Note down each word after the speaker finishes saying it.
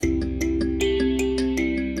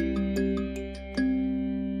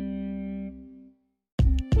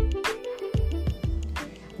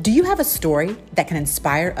Do you have a story that can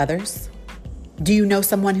inspire others? Do you know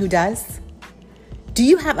someone who does? Do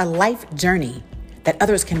you have a life journey that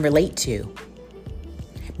others can relate to?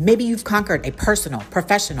 Maybe you've conquered a personal,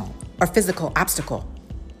 professional, or physical obstacle.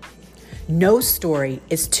 No story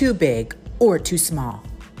is too big or too small.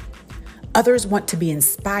 Others want to be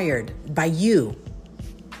inspired by you.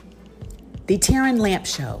 The TERRAN Lamp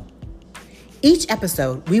Show. Each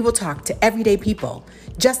episode, we will talk to everyday people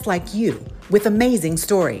just like you with amazing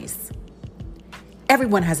stories.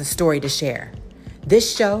 Everyone has a story to share.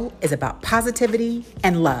 This show is about positivity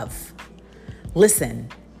and love. Listen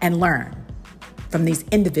and learn from these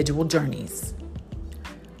individual journeys.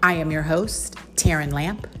 I am your host, TERRAN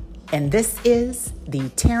Lamp, and this is the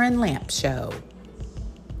TERRAN Lamp Show.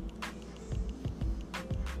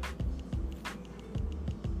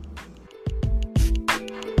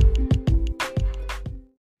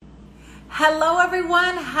 Hello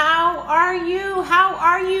everyone, how are you? How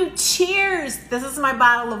are you? Cheers! This is my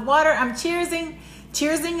bottle of water. I'm cheersing.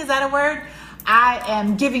 Cheersing, is that a word? I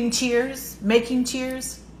am giving cheers, making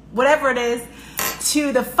cheers, whatever it is,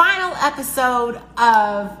 to the final episode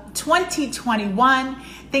of 2021.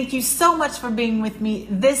 Thank you so much for being with me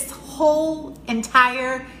this whole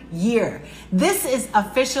entire year. This is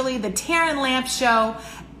officially the TERRAN Lamp Show,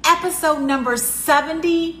 episode number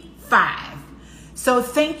 75. So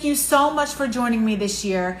thank you so much for joining me this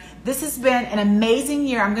year. This has been an amazing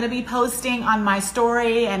year. I'm going to be posting on my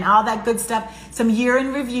story and all that good stuff, some year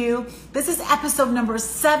in review. This is episode number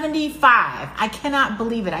 75. I cannot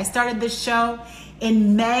believe it. I started this show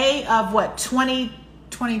in May of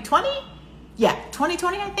 2020? Yeah,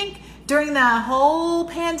 2020, I think, during the whole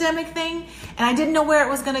pandemic thing. And I didn't know where it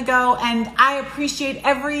was going to go. And I appreciate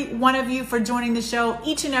every one of you for joining the show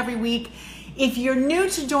each and every week. If you're new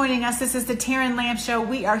to joining us, this is the TERRAN Lamp Show.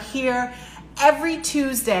 We are here every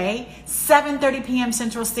Tuesday, 7:30 p.m.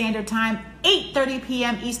 Central Standard Time, 8:30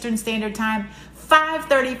 p.m. Eastern Standard Time,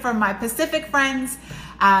 5:30 for my Pacific friends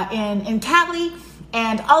in Cali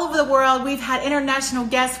and all over the world. We've had international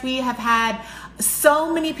guests. We have had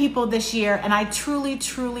so many people this year, and I truly,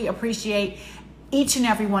 truly appreciate each and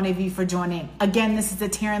every one of you for joining. Again, this is the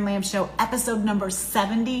TERRAN Lamp Show, episode number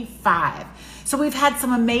 75. So we've had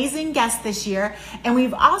some amazing guests this year, and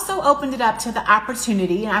we've also opened it up to the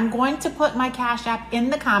opportunity, and I'm going to put my Cash App in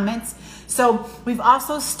the comments. So we've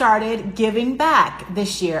also started giving back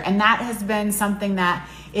this year, and that has been something that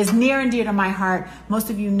is near and dear to my heart. Most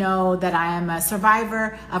of you know that I am a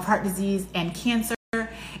survivor of heart disease and cancer.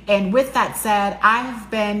 And with that said, I have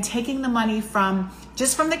been taking the money from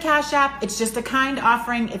the Cash App. It's just a kind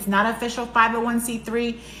offering. It's not official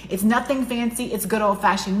 501c3. It's nothing fancy. It's good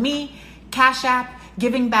old-fashioned me, Cash App,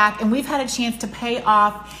 giving back. And we've had a chance to pay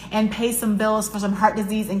off and pay some bills for some heart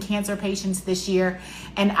disease and cancer patients this year.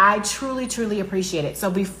 And I truly, truly appreciate it. So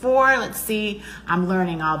before, let's see, I'm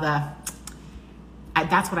learning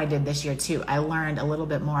that's what I did this year too. I learned a little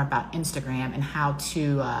bit more about Instagram and how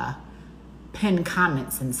to pin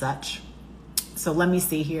comments and such. So let me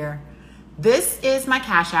see here. This is my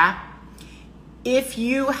Cash App. If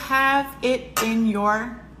you have it in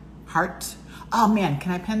your heart, oh man,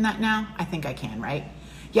 can I pin that now? I think I can, right?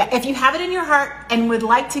 Yeah, if you have it in your heart and would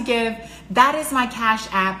like to give, that is my Cash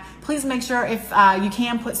App. Please make sure if you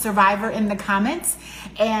can put Survivor in the comments.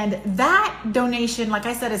 And that donation, like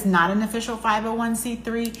I said, is not an official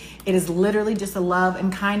 501c3. It is literally just a love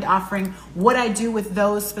and kind offering. What I do with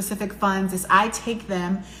those specific funds is I take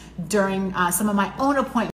them during some of my own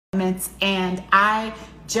appointments, and I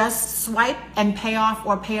just swipe and pay off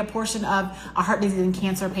or pay a portion of a heart disease and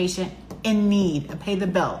cancer patient in need, pay the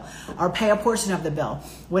bill or pay a portion of the bill,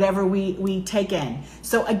 whatever we take in.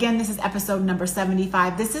 So again, this is episode number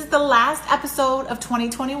 75. This is the last episode of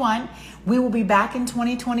 2021. We will be back in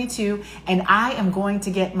 2022, and I am going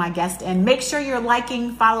to get my guest in. Make sure you're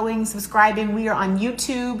liking, following, subscribing. We are on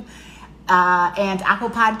YouTube and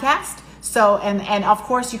Apple Podcast. So, and of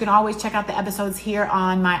course, you can always check out the episodes here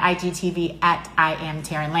on my IGTV at I Am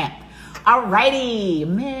TERRAN Lamp. Alrighty,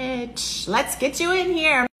 Mitch, let's get you in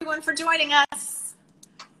here. Everyone for joining us.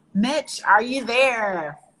 Mitch, are you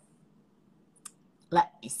there?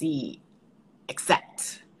 Let me see.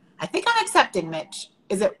 Accept. I think I'm accepting, Mitch.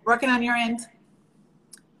 Is it working on your end?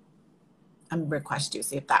 I'm gonna request you,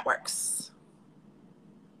 see if that works.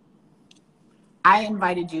 I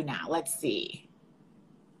invited you now. Let's see.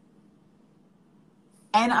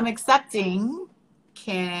 And I'm accepting.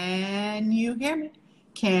 Can you hear me?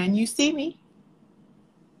 Can you see me?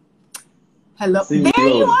 Hello. There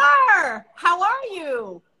you are. How are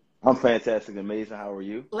you? I'm fantastic, amazing. How are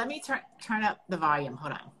you? Let me turn up the volume.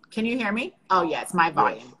 Hold on. Can you hear me? Oh, yeah, it's my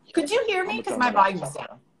volume. Yes. Could you hear me? Because my volume is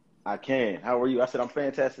down. I can. How are you? I said I'm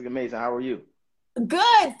fantastic, amazing. How are you?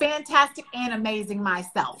 Good, fantastic, and amazing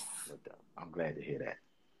myself. I'm glad to hear that.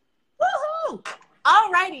 Woohoo!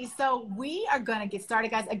 All righty, so we are going to get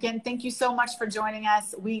started, guys. Again, thank you so much for joining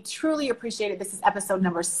us. We truly appreciate it. This is episode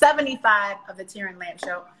number 75 of the TERRAN Lamp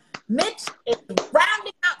Show. Mitch is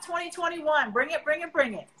rounding out 2021. Bring it, bring it,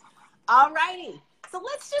 bring it. All righty. So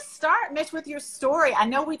let's just start, Mitch, with your story. I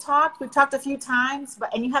know we've talked a few times,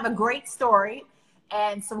 and you have a great story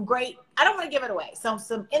and some great, I don't want to give it away.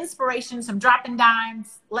 Some inspiration, some dropping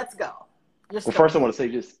dimes. Let's go. Your Well, story. first I want to say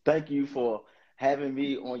just thank you for having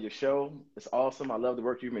me on your show. It's awesome. I love the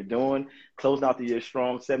work you've been doing. Closing out the year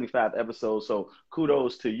strong, 75 episodes. So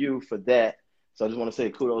kudos to you for that. So I just want to say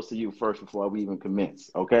kudos to you first before we even commence.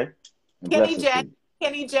 Okay? And Kenny blessings to J. you.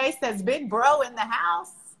 Kenny J says, big bro in the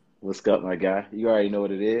house. What's up, my guy? You already know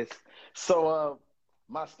what it is. So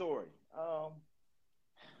my story.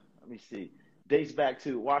 Let me see. Dates back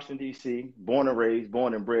to Washington, D.C., born and raised,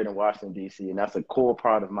 born and bred in Washington, D.C., and that's a core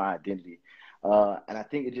part of my identity. And I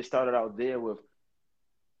think it just started out there with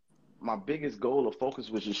my biggest goal or focus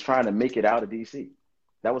was just trying to make it out of DC.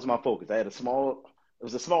 That was my focus. It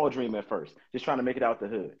was a small dream at first, just trying to make it out the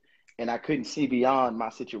hood. And I couldn't see beyond my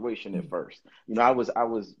situation at first. You know, I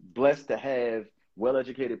was blessed to have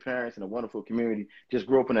well-educated parents and a wonderful community. Just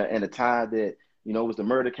grew up in a time that, you know, it was the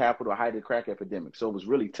murder capital, height of the crack epidemic. So it was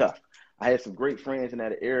really tough. I had some great friends in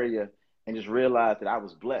that area and just realized that I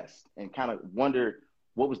was blessed and kind of wondered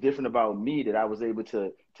what was different about me that I was able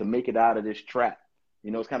to make it out of this trap.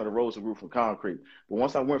 You know, it's kind of the rose of roof from concrete. But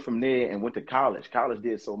once I went from there and went to college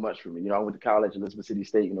did so much for me. You know, I went to college at Elizabeth City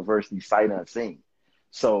State University, sight unseen.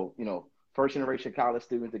 So, you know, first generation college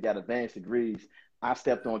students that got advanced degrees, I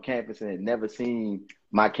stepped on campus and had never seen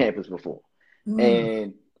my campus before.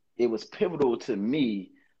 And it was pivotal to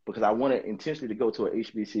me because I wanted intentionally to go to a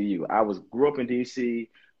HBCU. Grew up in DC,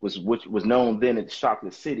 which was known then as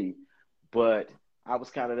Chocolate City, but I was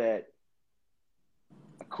kind of that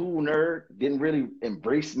cool nerd, didn't really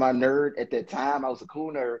embrace my nerd at that time. I was a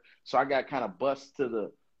cool nerd, so I got kind of bused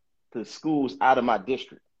to the schools out of my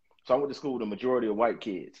district. So I went to school with a majority of white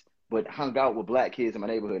kids, but hung out with black kids in my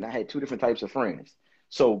neighborhood, and I had two different types of friends.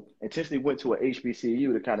 So intentionally went to a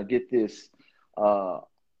HBCU to kind of get this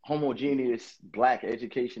homogeneous black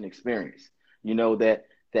education experience. You know, that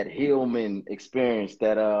Hillman experience,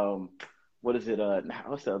 that what is it?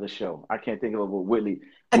 What's the other show? I can't think of it.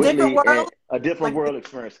 But A different Whitley, and world. a different Like, world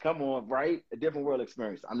experience. Come on, right? A different world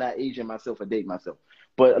experience. I'm not aging myself or dating myself,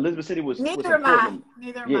 but Elizabeth City was neither am I. important.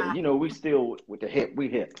 Neither am Yeah, I. you know, we still with the hip, we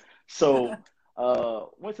hip. So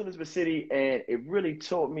went to Elizabeth City, and it really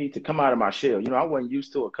taught me to come out of my shell. You know, I wasn't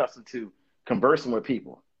used to accustomed to conversing with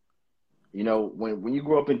people. You know, when you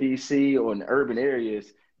grow up in DC or in the urban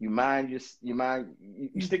areas, you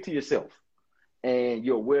stick to yourself and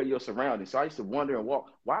you're aware of your surroundings. So I used to wonder and walk,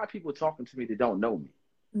 why are people talking to me that don't know me?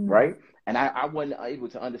 Right? And I wasn't able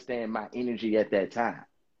to understand my energy at that time.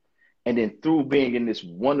 And then through being in this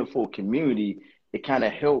wonderful community, it kind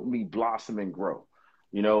of helped me blossom and grow.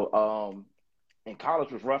 You know, and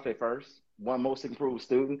college was rough at first. One most improved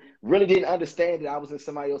student. Really didn't understand that I was in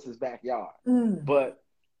somebody else's backyard. But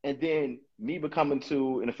and then me becoming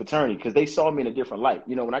in a fraternity because they saw me in a different light.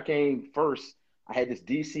 You know, when I came first, I had this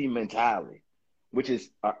DC mentality, which is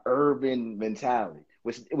an urban mentality,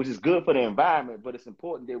 which is good for the environment, but it's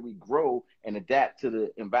important that we grow and adapt to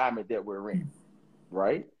the environment that we're in,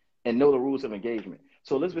 right? And know the rules of engagement.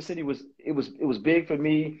 So Elizabeth City was big for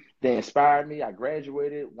me. They inspired me. I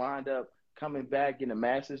graduated, wound up coming back, getting a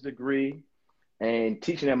master's degree, and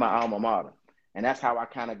teaching at my alma mater. And that's how I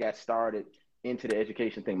kind of got started into the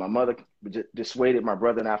education thing. My mother dissuaded my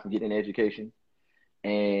brother and I from getting an education.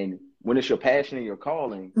 And when it's your passion and your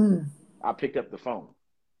calling, I picked up the phone,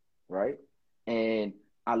 right? And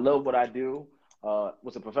I love what I do.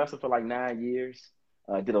 Was a professor for like 9 years.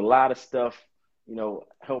 Did a lot of stuff, you know,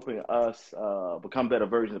 helping us become better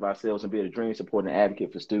versions of ourselves and be a dream support and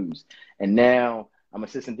advocate for students. And now I'm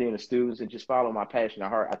assistant dean of students and just follow my passion at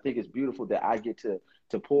heart. I think it's beautiful that I get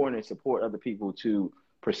to pour in and support other people to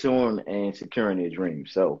pursuing and securing their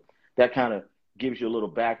dreams. So that kind of gives you a little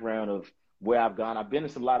background of where I've gone. I've been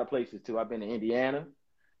in a lot of places too. I've been in Indiana.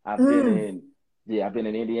 I've been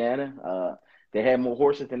in Indiana. They had more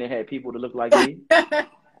horses than they had people to look like me.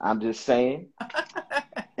 I'm just saying.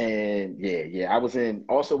 And I was in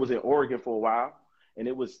Oregon for a while, and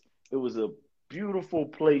it was a beautiful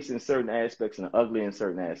place in certain aspects and ugly in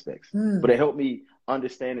certain aspects. But it helped me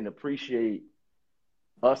understand and appreciate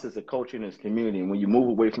us as a culture and as a community. And when you move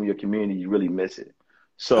away from your community, you really miss it.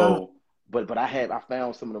 So, but I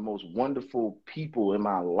found some of the most wonderful people in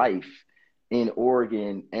my life in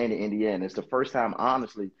Oregon and in Indiana. It's the first time,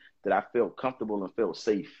 honestly, that I felt comfortable and felt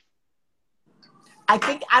safe. I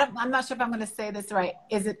think, I'm not sure if I'm going to say this right.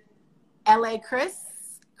 Is it LA Krista?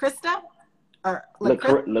 Or La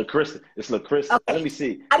Krista. It's La Krista. Okay. Let me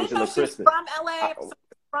see. I Is didn't it know La if she's Krista? from LA,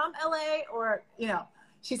 from LA, or, you know,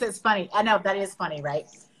 she says funny. I know that is funny, right?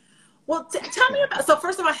 Well, tell me about, so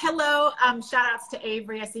first of all, hello, shout outs to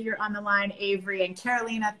Avery. I see you're on the line, Avery, and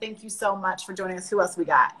Carolina, thank you so much for joining us. Who else we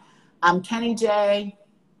got? Kenny J,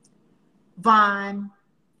 Vaughn,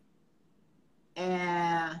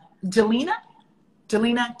 and Jelena,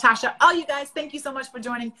 Tasha, all you guys, thank you so much for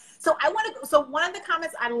joining. So so one of the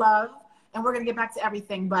comments I love, and we're going to get back to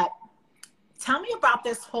everything, but tell me about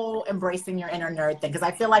this whole embracing your inner nerd thing, because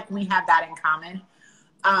I feel like we have that in common.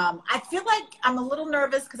 I feel like I'm a little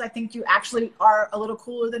nervous because I think you actually are a little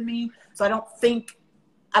cooler than me. So I don't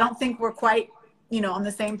think we're quite, you know, on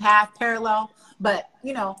the same path, parallel, but,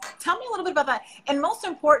 you know, tell me a little bit about that. And most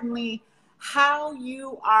importantly, how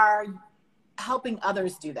you are helping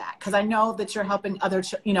others do that. Cause I know that you're helping other,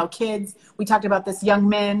 you know, kids. We talked about this, young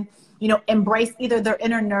men, you know, embrace either their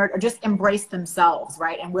inner nerd or just embrace themselves,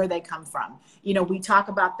 right? And where they come from. You know, we talk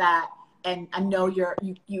about that. And I know you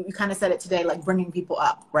kind of said it today, like bringing people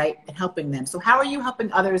up, right? And helping them. So how are you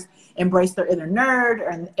helping others embrace their inner nerd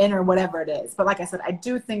or inner whatever it is? But like I said, I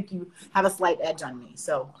do think you have a slight edge on me.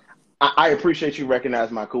 So I appreciate you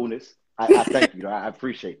recognizing my coolness. I thank you. I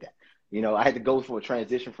appreciate that. You know, I had to go for a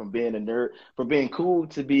transition from being a nerd, from being cool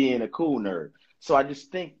to being a cool nerd. So I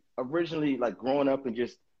just think originally, like growing up and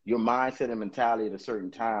just your mindset and mentality at a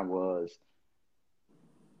certain time was,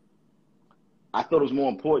 I thought it was more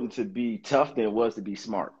important to be tough than it was to be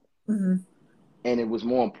smart. Mm-hmm. And it was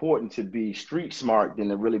more important to be street smart than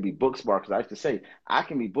to really be book smart. Because I used to say, I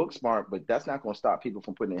can be book smart, but that's not going to stop people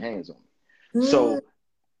from putting their hands on me. So,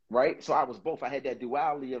 right? So I was both. I had that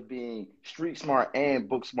duality of being street smart and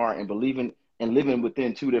book smart and believing and living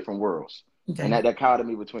within two different worlds. Okay. And that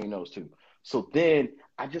dichotomy between those two. So then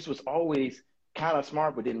I just was always kind of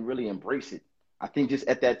smart, but didn't really embrace it. I think just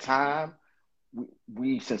at that time,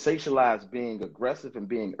 we sensationalize being aggressive and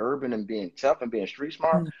being urban and being tough and being street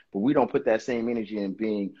smart, but we don't put that same energy in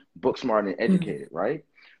being book smart and educated, right?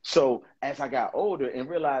 So as I got older and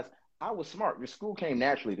realized I was smart, the school came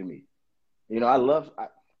naturally to me. You know, I love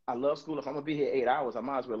school. If I'm gonna be here 8 hours, I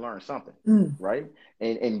might as well learn something, right?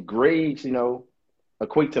 And grades, you know,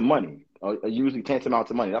 equate to money, or usually tantamount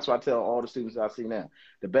to money. That's what I tell all the students I see now.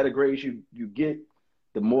 The better grades you get,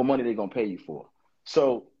 the more money they're gonna pay you for.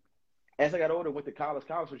 So as I got older, went to college.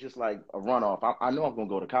 College was just like a runoff. I know I'm going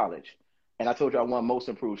to go to college. And I told you I won most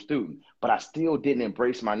improved student, but I still didn't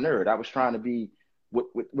embrace my nerd. I was trying to be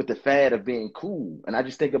with the fad of being cool. And I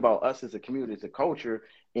just think about us as a community, as a culture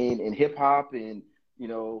in hip hop and, you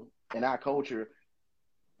know, in our culture,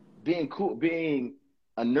 being cool, being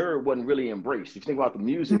a nerd wasn't really embraced. If you think about the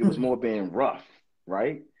music, it was more being rough,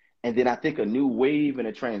 right? And then I think a new wave and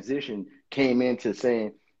a transition came into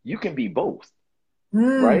saying, you can be both,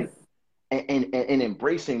 right? And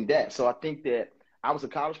embracing that. So I think that I was a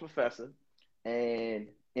college professor and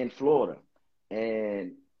in Florida,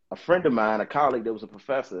 and a friend of mine, a colleague that was a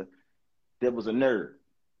professor that was a nerd,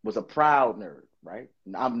 was a proud nerd, right?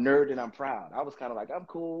 And I'm nerd and I'm proud. I was kind of like, I'm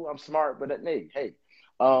cool, I'm smart, but hey,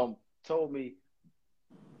 told me,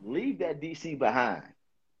 leave that DC behind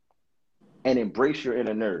and embrace your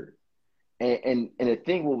inner nerd. And the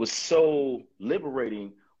thing what was so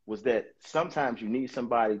liberating was that sometimes you need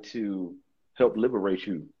somebody to help liberate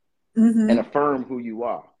you and affirm who you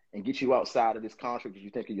are and get you outside of this construct that you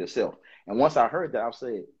think of yourself. And once I heard that, I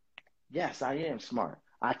said, yes, I am smart.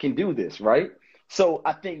 I can do this, right? So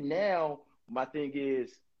I think now my thing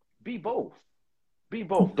is be both. Be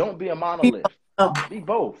both. Don't be a monolith. Be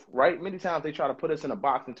both, right? Many times they try to put us in a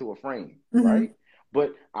box, into a frame, right?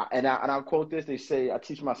 But, I'll quote this, they say, I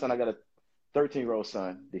teach my son, I got a 13-year-old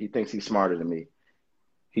son that he thinks he's smarter than me.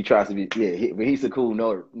 He tries to be, but he's a cool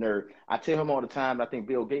nerd. I tell him all the time, I think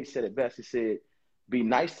Bill Gates said it best. He said, be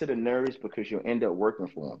nice to the nerds because you'll end up working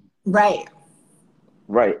for them. Right.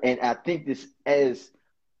 Right. And I think this, as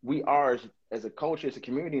we are as a culture, as a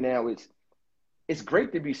community now, it's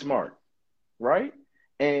great to be smart, right?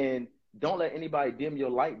 And don't let anybody dim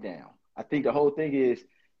your light down. I think the whole thing is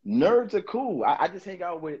nerds are cool. I just hang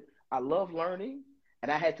out I love learning, and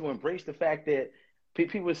I had to embrace the fact that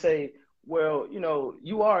people would say, well, you know,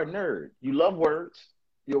 you are a nerd. You love words.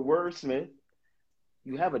 You're a wordsmith.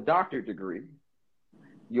 You have a doctorate degree.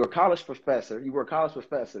 You're a college professor. You were a college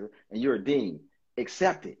professor, and you're a dean.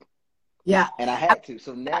 Accept it. Yeah. And I had to.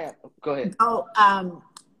 So now, go ahead.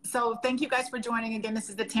 So thank you guys for joining. Again, this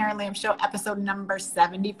is the TERRAN Lamb Show, episode number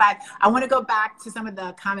 75. I want to go back to some of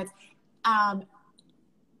the comments. Um,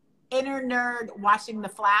 Inner nerd watching The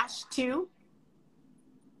Flash too.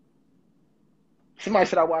 Somebody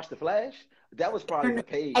said I watched The Flash. That was probably the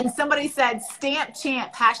page. And somebody said stamp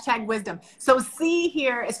champ hashtag wisdom. So C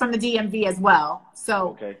here is from the DMV as well.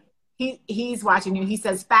 So Okay. he's watching you. He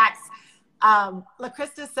says facts.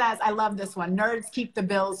 LaCrista says, I love this one. Nerds keep the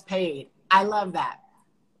bills paid. I love that.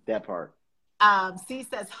 That part. C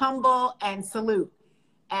says humble and salute.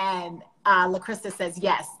 And LaCrista says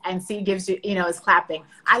yes. And C gives you, is clapping.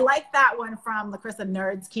 I like that one from LaCrista.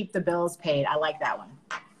 Nerds keep the bills paid. I like that one.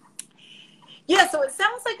 Yeah, so it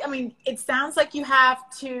sounds like you have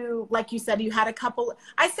to, like you said, you had a couple,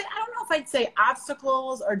 I don't know if I'd say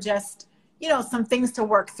obstacles or just, some things to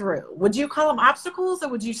work through. Would you call them obstacles, or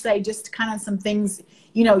would you say just kind of some things,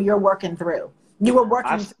 you're working through? You were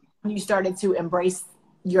working when you started to embrace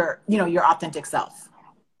your authentic self.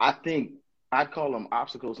 I think I'd call them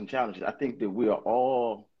obstacles and challenges. I think that we are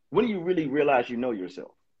all, when do you really realize you know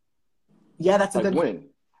yourself? Yeah, that's a good when?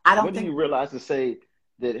 When do you realize to say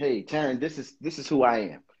that, hey, TERRAN, this is who I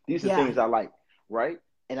am. These are things I like, right?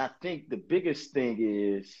 And I think the biggest thing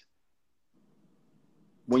is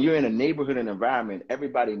when you're in a neighborhood and environment,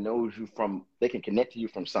 everybody knows you they can connect to you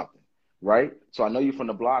from something, right? So I know you from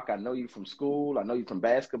the block, I know you from school, I know you from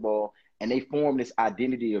basketball, and they form this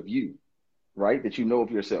identity of you, right? That you know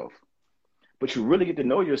of yourself. But you really get to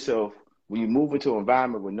know yourself when you move into an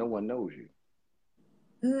environment where no one knows you.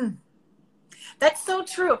 That's so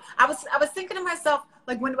true. I was thinking to myself,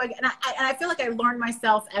 like, when do I, and I feel like I learn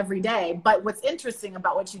myself every day. But what's interesting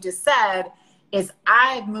about what you just said is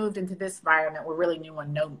I've moved into this environment where really no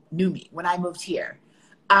one knew me when I moved here.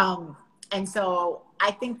 And so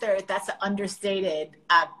I think that's an understated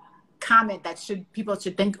comment that people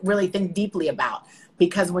should really think deeply about.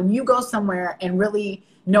 Because when you go somewhere and really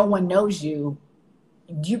no one knows you,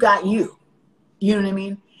 you got you. You know what I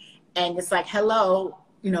mean? And it's like, hello,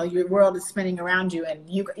 your world is spinning around you, and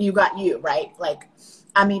you got you, right? Like,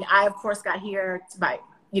 I of course got here by,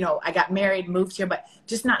 I got married, moved here, but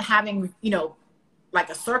just not having, like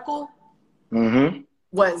a circle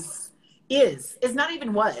is not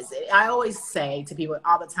even was. I always say to people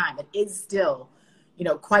all the time, it is still,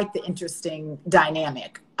 quite the interesting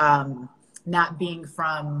dynamic, not being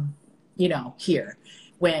from, here,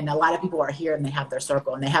 when a lot of people are here and they have their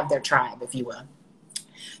circle and they have their tribe, if you will.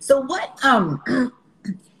 So what,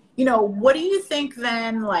 what do you think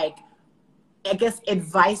then, like, I guess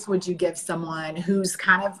advice would you give someone who's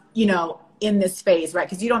kind of, in this phase, right?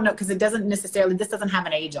 Because you don't know, because this doesn't have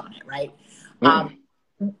an age on it, right?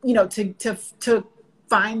 To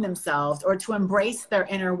find themselves or to embrace their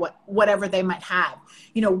inner, whatever they might have,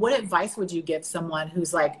 what advice would you give someone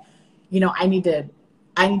who's like, I need to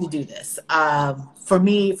do this for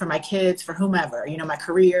me, for my kids, for whomever, my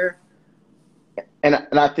career. And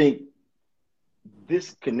I think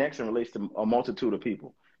this connects and relates to a multitude of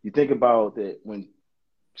people. You think about that when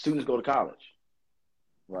students go to college,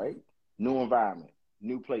 right? New environment,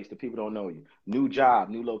 new place that people don't know you, new job,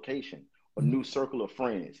 new location, a new circle of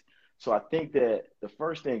friends. So I think that the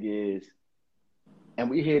first thing is, and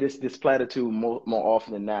we hear this platitude more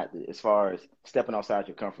often than not, as far as stepping outside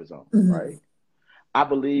your comfort zone, right? I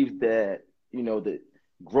believe that, that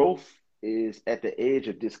growth is at the edge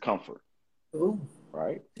of discomfort. Ooh.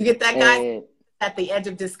 Right? You get that guy at the edge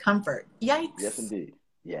of discomfort. Yikes. Yes, indeed.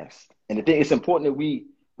 Yes. And the thing, it's important that we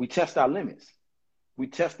test our limits. We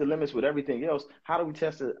test the limits with everything else. How do we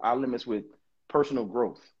test our limits with personal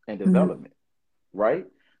growth and development? Right?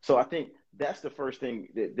 So I think that's the first thing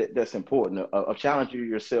that's important, of challenging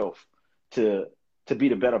yourself to be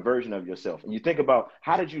the better version of yourself. And you think about,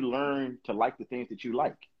 how did you learn to like the things that you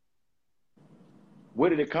like? Where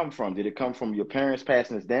did it come from? Did it come from your parents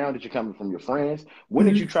passing this down? Did it come from your friends? When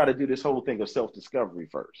did you try to do this whole thing of self-discovery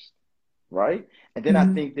first? Right? And then I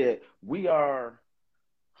think that we are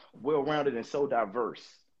well-rounded and so diverse,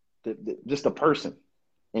 just a person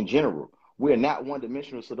in general. We're not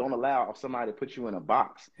one-dimensional, so don't allow somebody to put you in a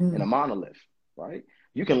box, in a monolith, right?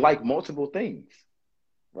 You can like multiple things,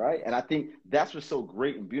 right? And I think that's what's so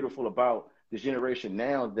great and beautiful about this generation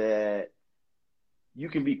now, that you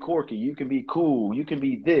can be quirky, you can be cool, you can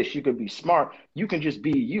be this, you can be smart, you can just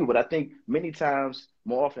be you. But I think many times,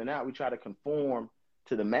 more often than not, we try to conform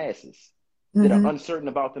to the masses that are uncertain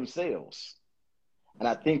about themselves. And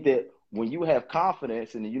I think that when you have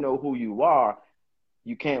confidence and you know who you are,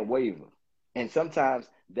 you can't waver. And sometimes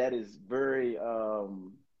that is very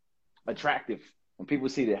attractive when people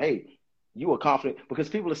see that, hey, you are confident, because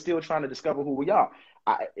people are still trying to discover who we are.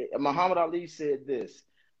 Muhammad Ali said this,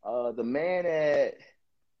 the man at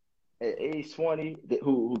at age 20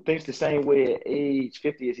 who thinks the same way at age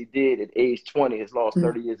 50 as he did at age 20 has lost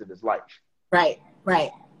 30 years of his life. Right,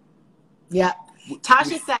 right. Yep.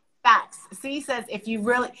 Tasha said facts. C says, if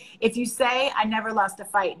you say I never lost a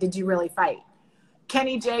fight, did you really fight?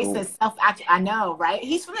 Kenny J says self-act. I know, right?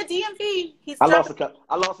 He's from the DMV. I lost a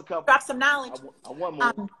couple. Drop some knowledge. I won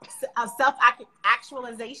more.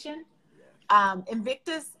 Self-actualization.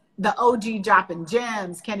 Invictus, the OG dropping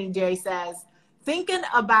gems. Kenny J says, think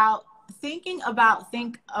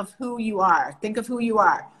of who you are. Think of who you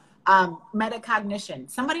are. Metacognition.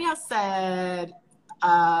 Somebody else said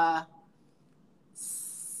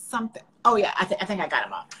something. Oh yeah, I think I got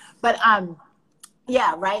him up. But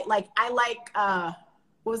yeah, right. Like I like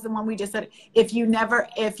what was the one we just said? If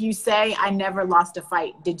you say I never lost a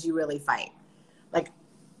fight, did you really fight? Like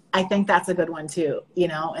I think that's a good one too, you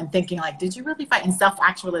know, and thinking like, did you really fight? And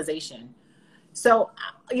self-actualization. So,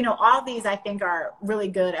 you know, all these I think are really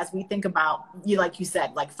good as we think about like you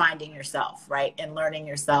said, like finding yourself, right? And learning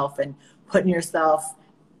yourself and putting yourself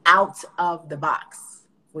out of the box,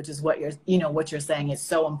 which is what you're saying is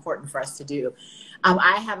so important for us to do.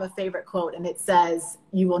 I have a favorite quote and it says,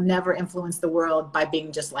 you will never influence the world by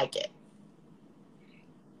being just like it.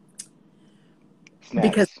 Snaps.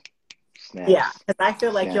 Because Snaps. yeah, because I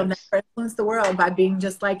feel like Snaps. you'll never influence the world by being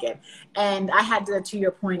just like it. And I had to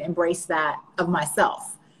your point, embrace that of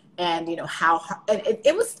myself. And you know how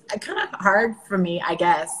it was kind of hard for me, I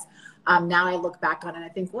guess. Now I look back on it and I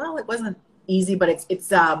think, well, it wasn't easy, but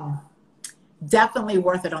it's definitely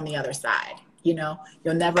worth it on the other side. You know,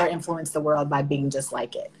 you'll never influence the world by being just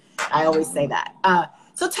like it. I always say that.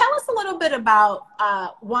 So tell us a little bit about,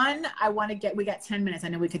 one, we got 10 minutes. I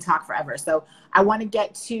know we could talk forever. So I want to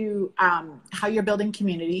get to how you're building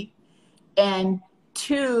community. And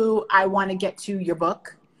 2, I want to get to your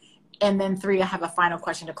book. And then 3, I have a final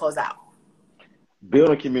question to close out.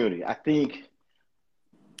 Building community. I think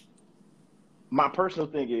my personal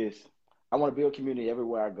thing is I want to build community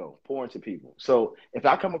everywhere I go, pour into people. So if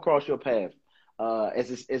I come across your path, as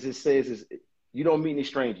it says, you don't meet any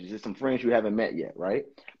strangers. It's some friends you haven't met yet, right?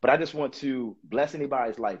 But I just want to bless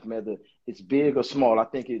anybody's life, whether it's big or small. I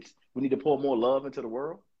think we need to pour more love into the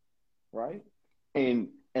world, right? And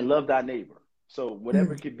love thy neighbor. So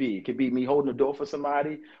whatever it could be me holding the door for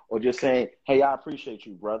somebody or just saying, hey, I appreciate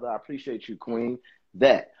you, brother. I appreciate you, queen.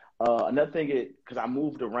 That. Another thing is, because I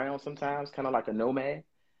moved around sometimes, kind of like a nomad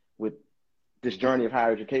with this journey of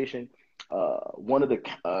higher education. One of the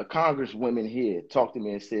congresswomen here talked to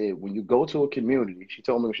me and said, when you go to a community, she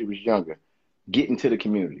told me when she was younger, get into the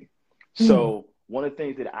community. So one of the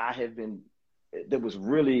things that was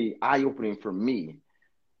really eye-opening for me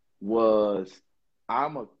was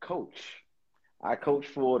I'm a coach. I coach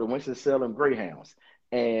for the Winston-Salem Greyhounds,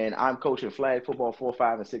 and I'm coaching flag football 4,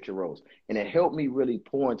 5, and 6-year-olds. And it helped me really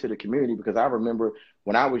pour into the community because I remember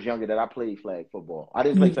when I was younger that I played flag football. I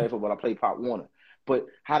didn't play flag football. I played Pop Warner. But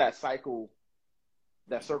how that circle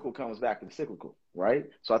comes back to the cyclical, right?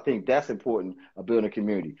 So I think that's important of building a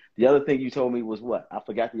community. The other thing you told me was what? I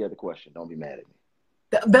forgot the other question. Don't be mad at me.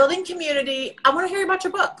 Building community. I want to hear about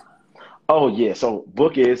your book. Oh, yeah. So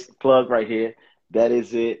book is plug right here. That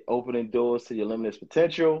is it. Opening doors to your limitless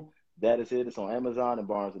potential. That is it. It's on Amazon and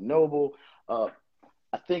Barnes & Noble. I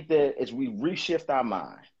think that as we reshift our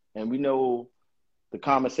mind, and we know the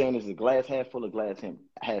common saying is the glass half full or glass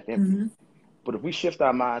half empty. But if we shift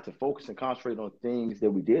our mind to focus and concentrate on things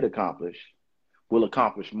that we did accomplish, we'll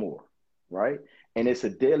accomplish more, right? And it's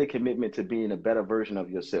a daily commitment to being a better version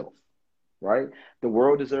of yourself, right? The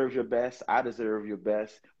world deserves your best. I deserve your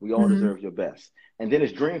best. We all deserve your best. And then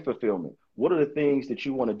it's dream fulfillment. What are the things that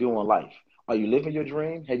you want to do in life? Are you living your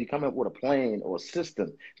dream? Have you come up with a plan or a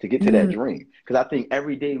system to get to that dream? Because I think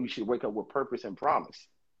every day we should wake up with purpose and promise,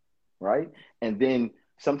 right? And then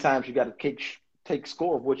sometimes you got to take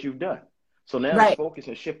score of what you've done. So now let's focus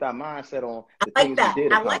and shift our mindset on the things we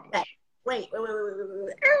did accomplish. I like that. Wait.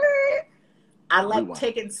 I like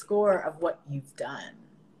taking score of what you've done.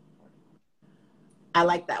 I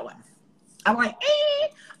like that one. I'm like,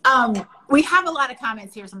 we have a lot of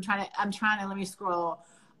comments here, so I'm trying to let me scroll.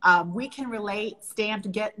 We can relate,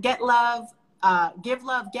 stamped, get love, give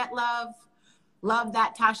love, get love. Love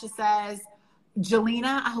that, Tasha says.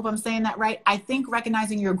 Jelena, I hope I'm saying that right. I think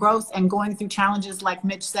recognizing your growth and going through challenges, like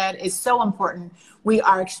Mitch said, is so important. We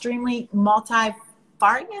are extremely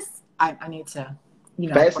multifarious. I need to,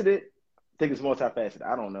 faceted. I think it's multifaceted.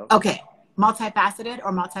 I don't know. Okay, multifaceted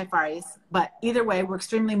or multifarious, but either way, we're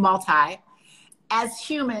extremely multi as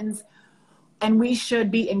humans, and we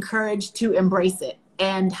should be encouraged to embrace it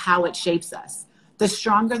and how it shapes us. The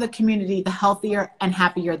stronger the community, the healthier and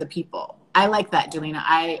happier the people. I like that, Jelena.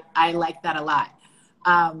 I like that a lot.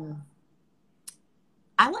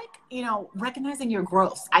 I like, recognizing your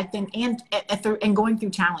growth, I think, and going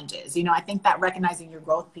through challenges. I think that recognizing your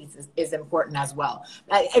growth piece is important as well.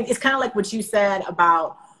 It's kind of like what you said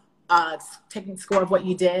about taking score of what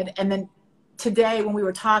you did. And then today when we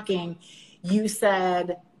were talking,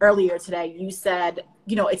 earlier today, you said,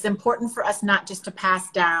 it's important for us not just to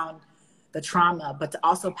pass down the trauma, but to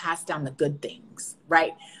also pass down the good things,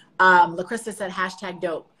 right? LaCrista said,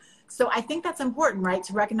 #dope. So I think that's important, right?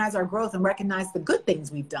 To recognize our growth and recognize the good things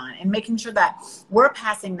we've done and making sure that we're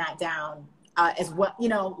passing that down as well.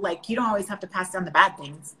 Like you don't always have to pass down the bad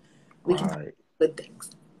things. We can pass down the good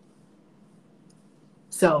things.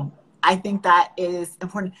 So I think that is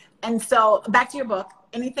important. And so back to your book.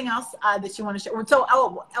 Anything else that you want to share? So,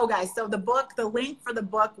 guys, so the link for the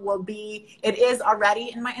book it is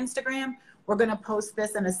already in my Instagram. We're going to post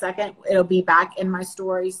this in a second. It'll be back in my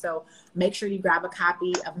story. So make sure you grab a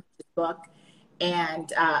copy of this book.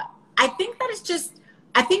 And I think that it's just,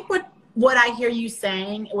 I think what I hear you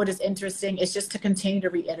saying, what is interesting is just to continue to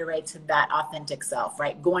reiterate to that authentic self,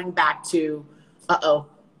 right? Going back to,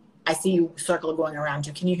 I see you circle going around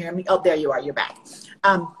you. Can you hear me? Oh, there you are. You're back.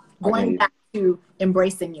 Going back to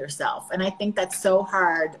embracing yourself. And I think that's so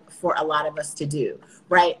hard for a lot of us to do,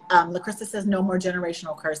 right? LaCrista says no more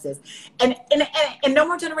generational curses. And no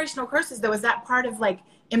more generational curses, though, is that part of like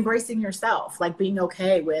embracing yourself, like being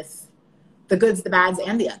okay with the goods, the bads,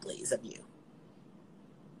 and the uglies of you.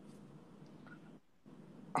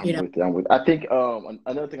 I'm with. I think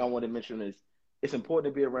another thing I want to mention is it's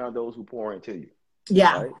important to be around those who pour into you.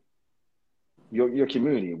 Yeah. Right? Your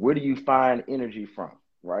community. Where do you find energy from?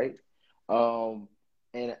 Right?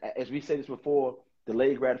 And as we said this before,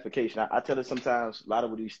 delayed gratification. I tell it sometimes, a lot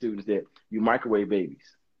of these students, that you microwave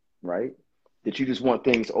babies, right? That you just want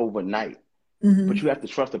things overnight. Mm-hmm. But you have to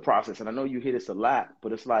trust the process. And I know you hear this a lot,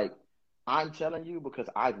 but it's like, I'm telling you because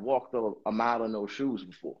I've walked a mile in those shoes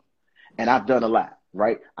before. And I've done a lot,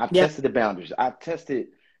 right? I've tested the boundaries. I've tested,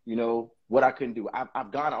 what I couldn't do.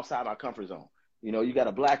 I've gone outside my comfort zone. You got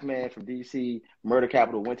a black man from D.C., murder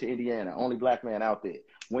capital, went to Indiana, only black man out there,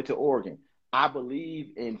 went to Oregon. I believe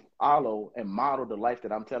and follow and model the life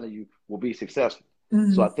that I'm telling you will be successful.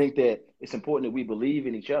 Mm-hmm. So I think that it's important that we believe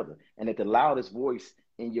in each other and that the loudest voice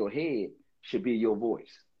in your head should be your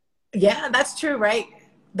voice. Yeah, that's true, right?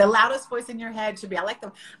 The loudest voice in your head should be, I like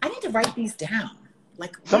them. I need to write these down.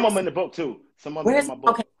 Like some of them in the book too. Some of them in my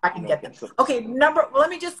book. Okay, I can get them. Okay, let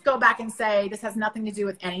me just go back and say this has nothing to do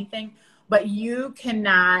with anything, but you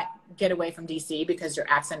cannot get away from DC because your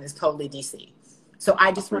accent is totally DC. So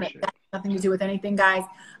I just want to, that has nothing to do with anything, guys.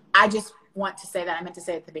 I just want to say that. I meant to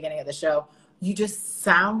say at the beginning of the show, you just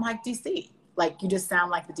sound like DC. Like you just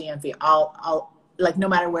sound like the DMV. Like no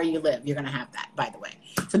matter where you live, you're going to have that, by the way.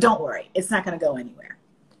 So don't worry. It's not going to go anywhere.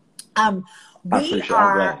 No.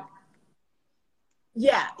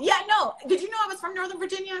 Did you know I was from Northern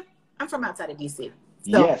Virginia? I'm from outside of DC.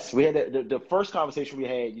 So, yes, we had the first conversation we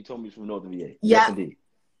had. You told me from Northern VA. Yeah. Yes, indeed.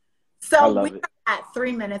 So we're at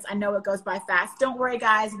 3 minutes. I know it goes by fast. Don't worry,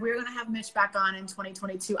 guys. We're going to have Mitch back on in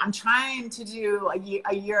 2022. I'm trying to do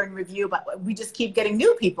a year in review, but we just keep getting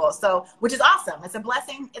new people. So, which is awesome. It's a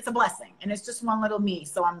blessing. It's a blessing. And it's just one little me.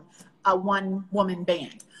 So I'm a one-woman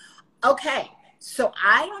band. Okay. So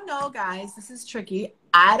I don't know, guys. This is tricky.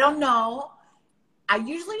 I don't know. I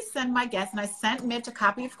usually send my guests, and I sent Mitch a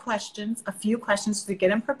copy of a few questions to get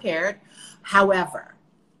him prepared. However,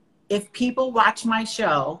 if people watch my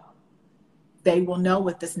show, they will know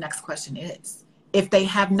what this next question is. If they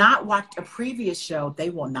have not watched a previous show, they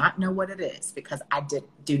will not know what it is because I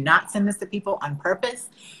do not send this to people on purpose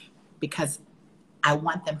because I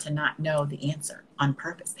want them to not know the answer on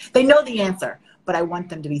purpose. They know the answer, but I want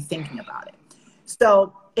them to be thinking about it.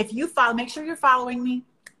 So if you follow, make sure you're following me.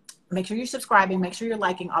 Make sure you're subscribing. Make sure you're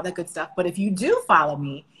liking, all that good stuff. But if you do follow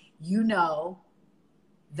me, you know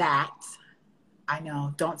that, I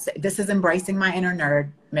know, don't say, this is embracing my inner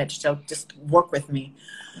nerd, Mitch, so just work with me.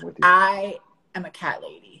 I am a cat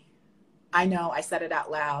lady. I know, I said it out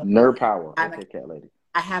loud. Nerd power. I'm a cat lady.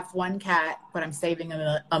 I have one cat, but I'm saving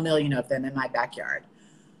a million of them in my backyard.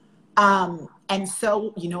 And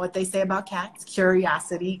so, you know what they say about cats?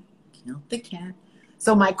 Curiosity killed the cat.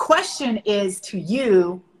 So my question is to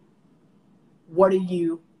you, what are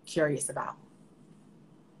you curious about?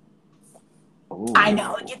 Ooh. I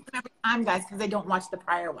know it gets them every time, guys, because they don't watch the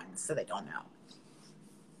prior ones, so they don't know.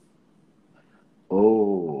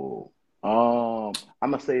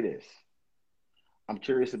 I'm gonna say this. I'm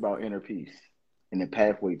curious about inner peace and the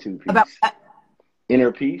pathway to peace. About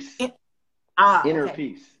inner peace, inner okay.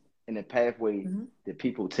 peace, and the pathway that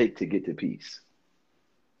people take to get to peace.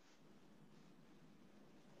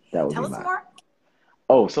 That would Tell be us more.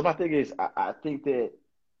 So my thing is, I think that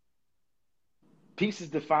peace is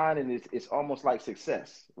defined, and it's almost like success,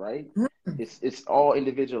 right? Mm. It's all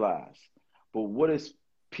individualized. But what does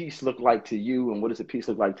peace look like to you, and what does a peace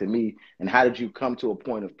look like to me? And how did you come to a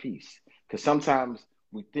point of peace? Because sometimes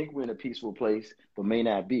we think we're in a peaceful place, but may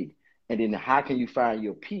not be. And then how can you find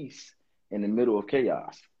your peace in the middle of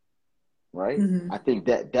chaos, right? Mm-hmm. I think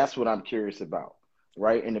that's what I'm curious about,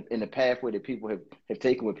 right? In the pathway that people have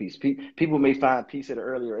taken with peace. People may find peace at an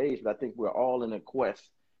earlier age, but I think we're all in a quest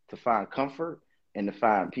to find comfort and to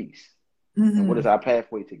find peace. And what Mm-hmm. is our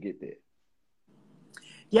pathway to get there?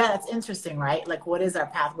 Yeah, that's interesting, right? Like, what is our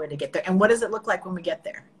pathway to get there? And what does it look like when we get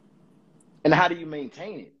there? And how do you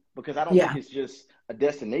maintain it? Because I don't think Yeah. it's just a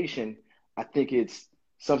destination. I think it's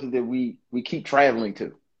something that we keep traveling to,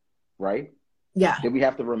 right? Yeah. That we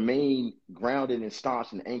have to remain grounded and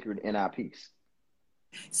staunch and anchored in our peace.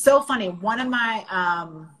 So funny. One of my,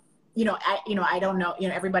 I don't know,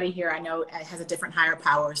 everybody here I know has a different higher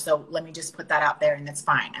power. So let me just put that out there, and that's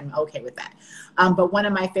fine. I'm okay with that. But one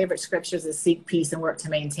of my favorite scriptures is seek peace and work to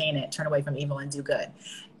maintain it, turn away from evil and do good.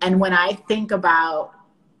 And when I think about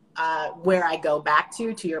where I go back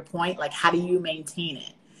to your point, like, how do you maintain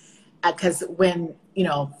it? Because when,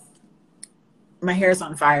 my hair's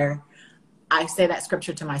on fire, I say that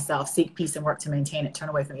scripture to myself, seek peace and work to maintain it, turn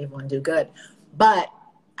away from evil and do good. But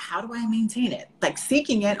how do I maintain it? Like,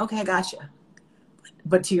 seeking it, okay, I gotcha.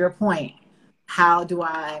 But to your point, how do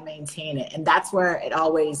I maintain it? And that's where it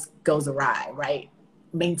always goes awry, right?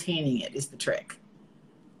 Maintaining it is the trick,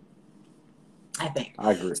 I think.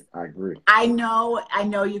 I agree. I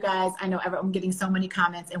know you guys, I'm getting so many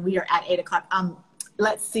comments, and we are at 8:00.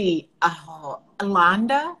 Let's see.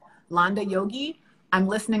 Landa Yogi, I'm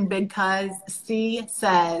listening big cuz. C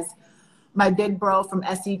says, my big bro from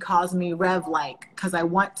SE calls me Rev like, because I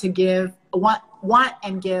want to want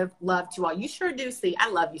and give love to all. You sure do, C. I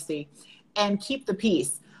love you, C. And keep the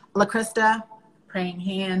peace. La Krista, praying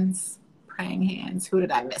hands. Who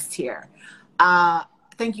did I miss here?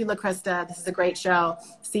 Thank you, La Krista. This is a great show.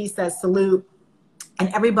 C says salute. And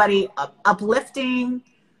everybody uplifting,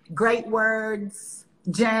 great words,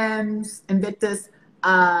 gems, Invictus.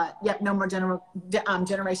 No more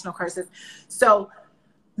generational curses. So,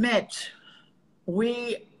 Mitch,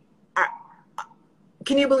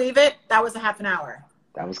 can you believe it? That was a half an hour.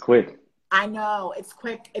 That was quick. I know, it's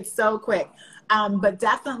quick. It's so quick. But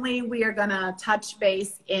definitely we are going to touch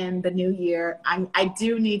base in the new year. I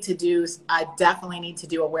definitely need to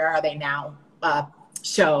do a Where Are They Now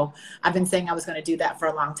show. I've been saying I was going to do that for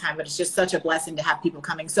a long time, but it's just such a blessing to have people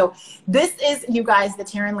coming. So this is, you guys, the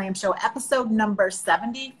TERRAN Lamb Show, episode number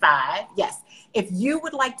 75. Yes. If you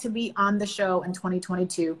would like to be on the show in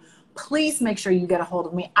 2022, please make sure you get a hold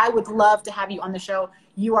of me. I would love to have you on the show.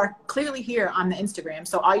 You are clearly here on the Instagram,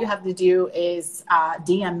 so all you have to do is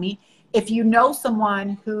DM me. If you know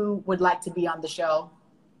someone who would like to be on the show,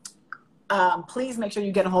 please make sure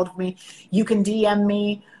you get a hold of me. You can DM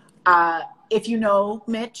me. If you know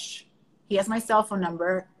Mitch, he has my cell phone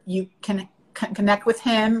number. You can connect with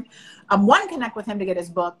him. One, connect with him to get his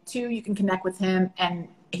book. Two, you can connect with him, and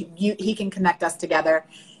he can connect us together.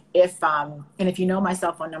 And if you know my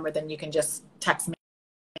cell phone number, then you can just text me.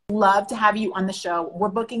 Love to have you on the show. We're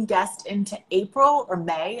booking guests into April or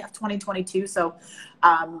May of 2022. So,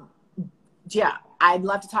 yeah, I'd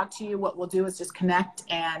love to talk to you. What we'll do is just connect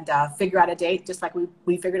and figure out a date, just like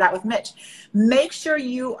we figured out with Mitch. Make sure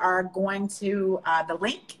you are going to the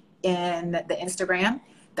link in the Instagram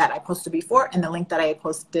that I posted before, and the link that I'm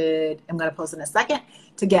going to post in a second,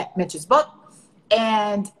 to get Mitch's book.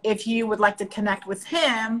 And if you would like to connect with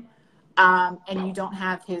him, and you don't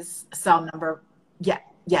have his cell number yet,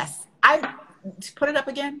 yes. I put it up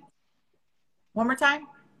again. One more time.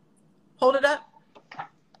 Hold it up.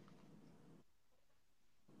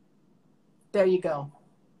 There you go.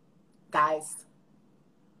 Guys,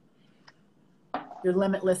 your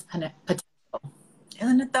limitless potential.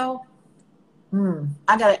 Isn't it though?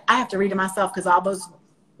 I have to read it myself, because all those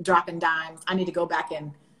dropping dimes, I need to go back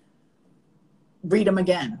and read them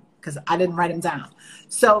again, because I didn't write them down.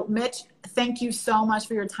 So Mitch, thank you so much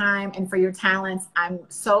for your time and for your talents. I'm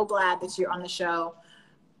so glad that you're on the show,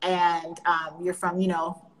 and you're from,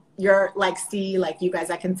 you're like you guys,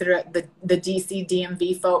 I consider it the DC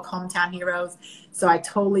DMV folk, hometown heroes. So I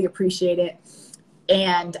totally appreciate it.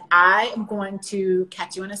 And I am going to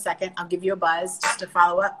catch you in a second. I'll give you a buzz just to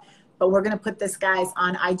follow up, but we're going to put this, guys,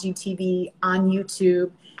 on IGTV, on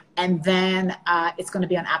YouTube, and then it's going to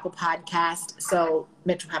be on Apple Podcast. So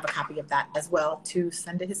Mitch will have a copy of that as well to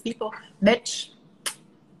send to his people. Mitch,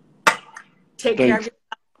 take care of yourself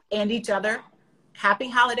and each other. Happy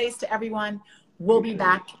holidays to everyone. We'll be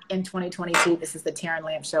back in 2022. This is the TERRAN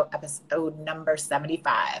Lamb Show, episode number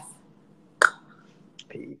 75.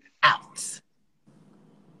 peace.